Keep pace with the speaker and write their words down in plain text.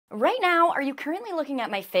Right now, are you currently looking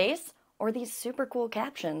at my face or these super cool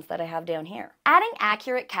captions that I have down here? Adding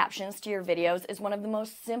accurate captions to your videos is one of the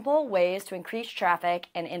most simple ways to increase traffic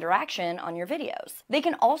and interaction on your videos. They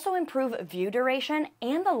can also improve view duration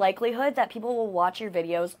and the likelihood that people will watch your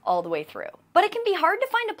videos all the way through. But it can be hard to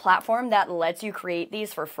find a platform that lets you create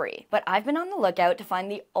these for free. But I've been on the lookout to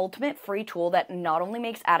find the ultimate free tool that not only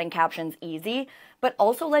makes adding captions easy, but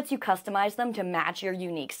also lets you customize them to match your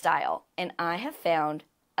unique style. And I have found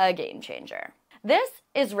a game changer. This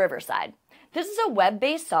is Riverside. This is a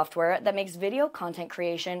web-based software that makes video content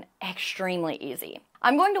creation extremely easy.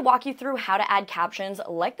 I'm going to walk you through how to add captions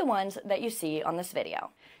like the ones that you see on this video.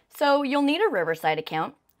 So you'll need a Riverside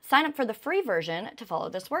account. Sign up for the free version to follow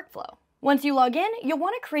this workflow. Once you log in, you'll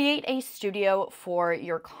want to create a studio for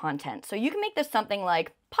your content. So you can make this something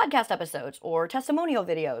like podcast episodes or testimonial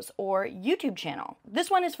videos or YouTube channel. This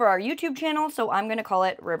one is for our YouTube channel, so I'm going to call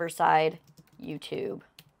it Riverside YouTube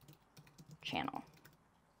channel.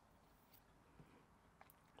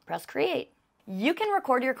 Press create. You can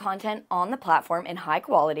record your content on the platform in high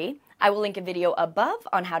quality. I will link a video above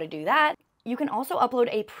on how to do that. You can also upload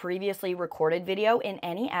a previously recorded video in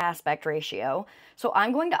any aspect ratio. So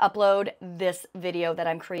I'm going to upload this video that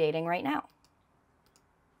I'm creating right now.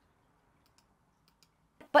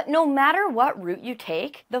 But no matter what route you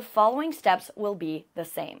take, the following steps will be the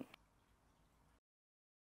same.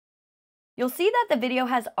 You'll see that the video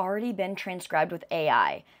has already been transcribed with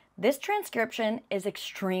AI. This transcription is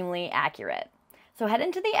extremely accurate. So head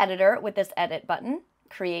into the editor with this edit button,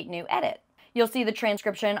 create new edit. You'll see the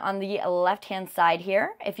transcription on the left-hand side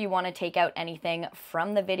here. If you want to take out anything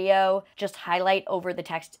from the video, just highlight over the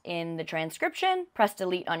text in the transcription, press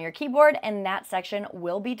delete on your keyboard, and that section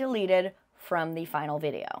will be deleted from the final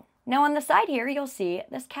video. Now on the side here, you'll see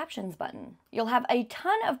this captions button. You'll have a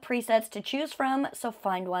ton of presets to choose from, so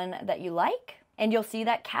find one that you like. And you'll see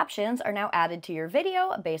that captions are now added to your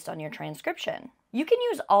video based on your transcription. You can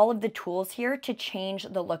use all of the tools here to change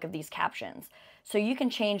the look of these captions. So you can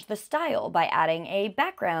change the style by adding a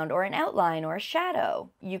background or an outline or a shadow.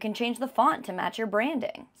 You can change the font to match your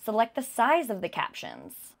branding. Select the size of the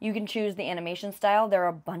captions. You can choose the animation style. There are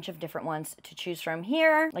a bunch of different ones to choose from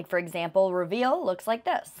here. Like for example, reveal looks like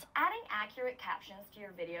this. Adding accurate captions to your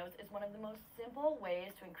videos is one of the most simple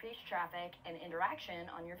ways to increase traffic and interaction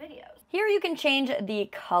on your videos. Here you can change the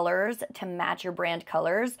colors to match your brand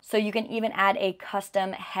colors. So you can even add a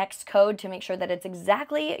custom hex code to make sure that it's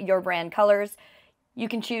exactly your brand colors. You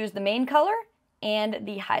can choose the main color and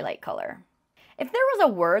the highlight color. If there was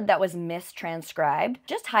a word that was mistranscribed,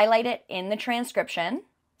 just highlight it in the transcription,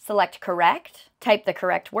 select correct, type the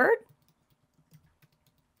correct word,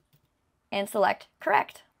 and select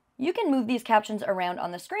correct. You can move these captions around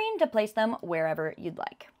on the screen to place them wherever you'd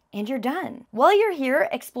like. And you're done. While you're here,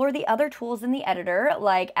 explore the other tools in the editor,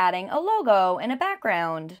 like adding a logo and a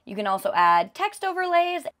background. You can also add text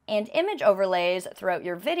overlays and image overlays throughout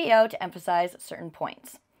your video to emphasize certain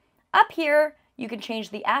points. Up here, you can change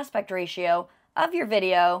the aspect ratio of your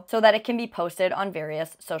video so that it can be posted on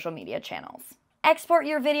various social media channels. Export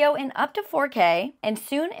your video in up to 4K, and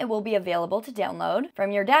soon it will be available to download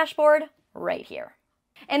from your dashboard right here.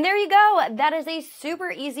 And there you go. That is a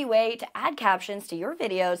super easy way to add captions to your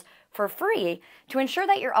videos for free to ensure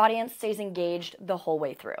that your audience stays engaged the whole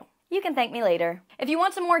way through. You can thank me later. If you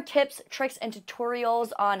want some more tips, tricks, and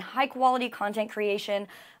tutorials on high quality content creation,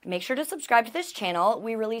 make sure to subscribe to this channel.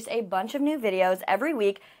 We release a bunch of new videos every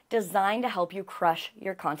week designed to help you crush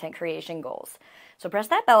your content creation goals. So press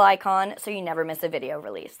that bell icon so you never miss a video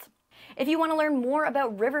release. If you want to learn more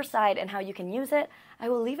about Riverside and how you can use it, I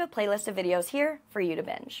will leave a playlist of videos here for you to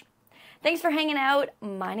binge. Thanks for hanging out.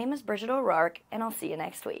 My name is Bridget O'Rourke, and I'll see you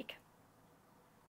next week.